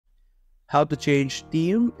how to change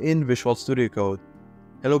theme in Visual Studio Code.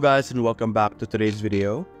 Hello guys and welcome back to today's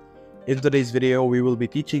video. In today's video, we will be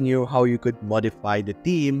teaching you how you could modify the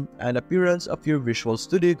theme and appearance of your Visual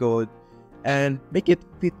Studio Code and make it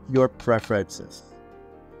fit your preferences.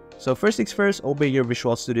 So first things first, open your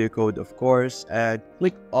Visual Studio Code of course and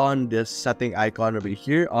click on this setting icon over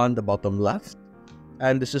here on the bottom left,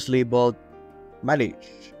 and this is labeled Manage.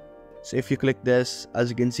 So if you click this, as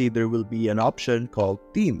you can see, there will be an option called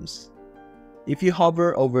Themes. If you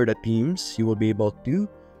hover over the themes, you will be able to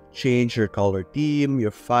change your color theme,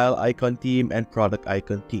 your file icon theme, and product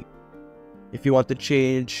icon theme. If you want to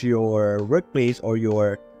change your workplace or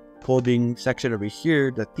your coding section over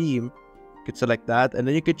here, the theme, you could select that and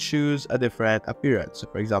then you could choose a different appearance. So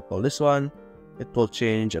for example, this one, it will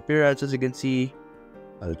change appearance. As you can see,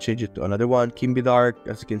 I'll change it to another one, Kimby Dark.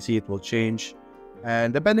 As you can see, it will change.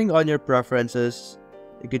 And depending on your preferences,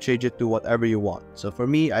 you can change it to whatever you want. So for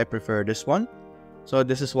me, I prefer this one. So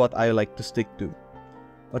this is what I like to stick to.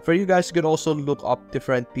 But for you guys, you could also look up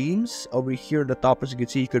different themes. Over here at the top, as you can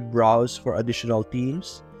see, you could browse for additional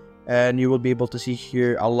themes. And you will be able to see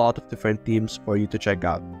here a lot of different themes for you to check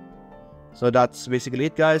out. So that's basically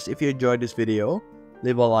it guys. If you enjoyed this video,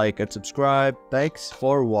 leave a like and subscribe. Thanks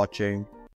for watching.